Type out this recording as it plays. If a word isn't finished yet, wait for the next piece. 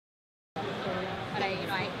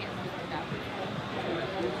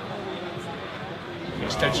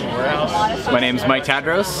My name's Mike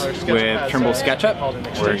Tadros with Printables Sketchup.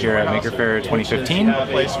 We're here at Maker Faire 2015,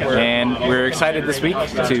 and we're excited this week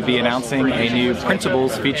to be announcing a new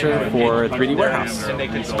Printables feature for 3D Warehouse.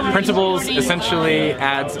 Printables essentially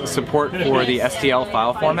adds support for the STL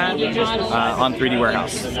file format on 3D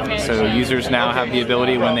Warehouse. So users now have the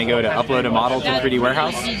ability, when they go to upload a model to 3D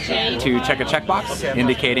Warehouse, to check a checkbox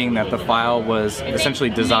indicating that the file was essentially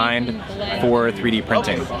designed for 3D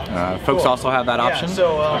printing. Folks also have that option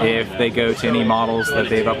if they go to any models that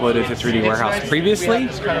they've uploaded to 3D Warehouse previously.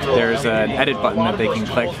 There's an edit button that they can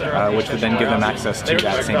click, which would then give them access to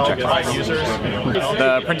that same checkbox.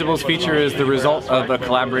 The Printables feature is the result of a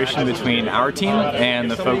collaboration between our team and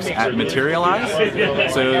the folks at Materialise.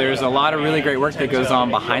 So there's a lot of really great work that goes on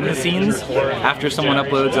behind the scenes after someone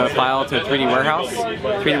uploads a file to 3D Warehouse.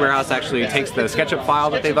 3D Warehouse actually takes the SketchUp file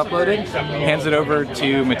that they've uploaded, hands it over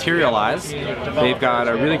to Materialise. They've got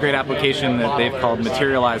a really great application that they've called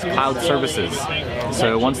Materialise Cloud Services.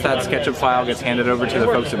 So once that SketchUp file gets handed over to the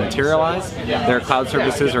folks at Materialise, their cloud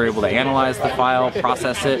services are able to analyze the file,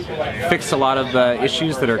 process it, fix a lot of the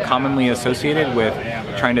issues that are commonly associated with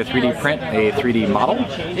trying to 3D print a 3D model,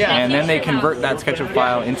 and then they convert that SketchUp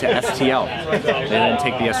file into STL. They then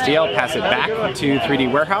take the STL, pass it back to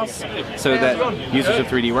 3D Warehouse, so that users of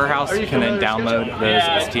 3D Warehouse can then download those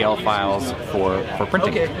STL files for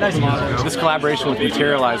printing. This collaboration with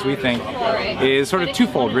Materialise, we think, is sort of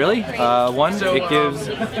twofold, really. One, it gives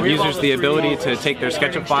users the ability to take their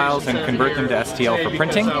SketchUp files and convert them to STL for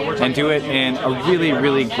printing, and do it in a really,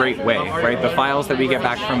 really great way, right? The files that we get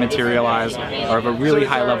back from Materialise are of a really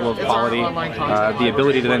high level of quality. The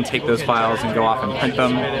ability to then take those files and go off and print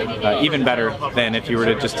them, even better than if you were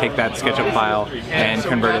to just take that SketchUp file and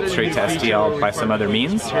convert it straight to STL by some other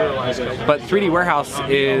means. But 3D Warehouse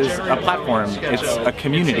is a platform, it's a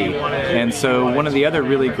community, and so one of the other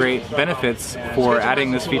really great benefits for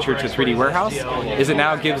adding this feature to 3D Warehouse is it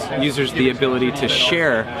now gives users the ability to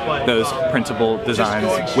share those printable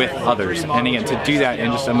designs with others, and again, to do that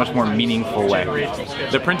in just a much more meaningful way.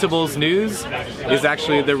 The Printables news is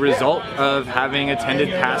actually the result of having attended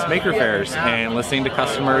past Maker Fairs and listening to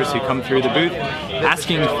customers who come through the booth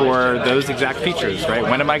asking for those exact features, right?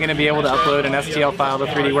 When am I going to be able to upload an STL file to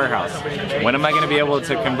 3D Warehouse? When am I going to be able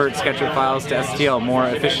to convert SketchUp files to STL more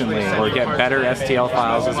efficiently or get better STL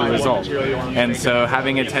files as a result? And so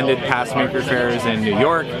having attended past Maker Fairs in New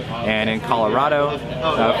York and in Colorado,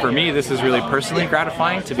 for me this is really personally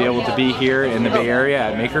gratifying to be able to be here in the Bay Area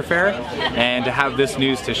at Maker Faire and to have this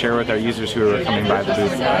news to share with our users who are coming by the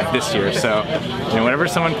booth this year. So, whenever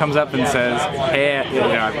someone comes up and says, hey,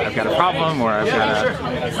 I've got a problem, or I've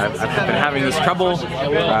been having this trouble,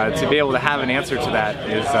 to be able to have an answer to that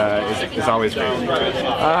is always great.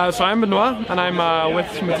 So I'm Benoit, and I'm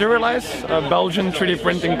with Materialise, a Belgian 3D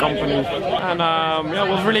printing company. And yeah, it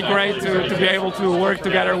was really great to be able to work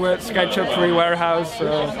together with SketchUp, 3D Warehouse,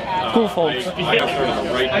 cool folks.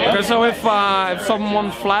 Okay, so if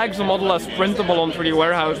someone flags a model as printable on 3D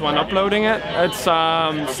Warehouse when uploading it, it's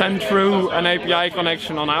sent through an API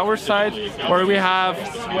connection on our side, where we have,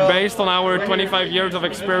 based on our 25 years of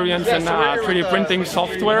experience in 3D printing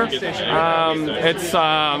software,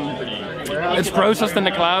 it's processed in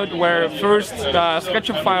the cloud, where first the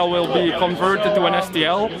SketchUp file will be converted to an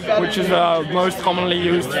STL, which is the most commonly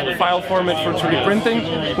used file format for 3D printing.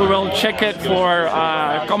 We will check it for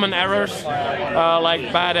common errors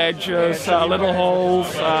like bad edges, little holes,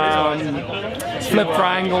 flip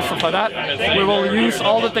triangles, stuff like that. We will use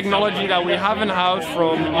all the technology that we have in-house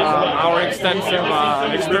from our extensive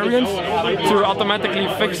experience to automatically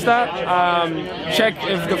fix that, check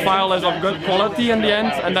if the file is of good quality in the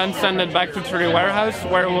end, and then send it back to 3D Warehouse,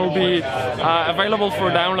 where it will be available for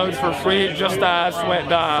download for free, just as with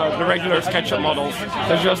the regular SketchUp models.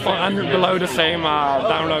 There's just below the same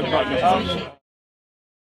download button.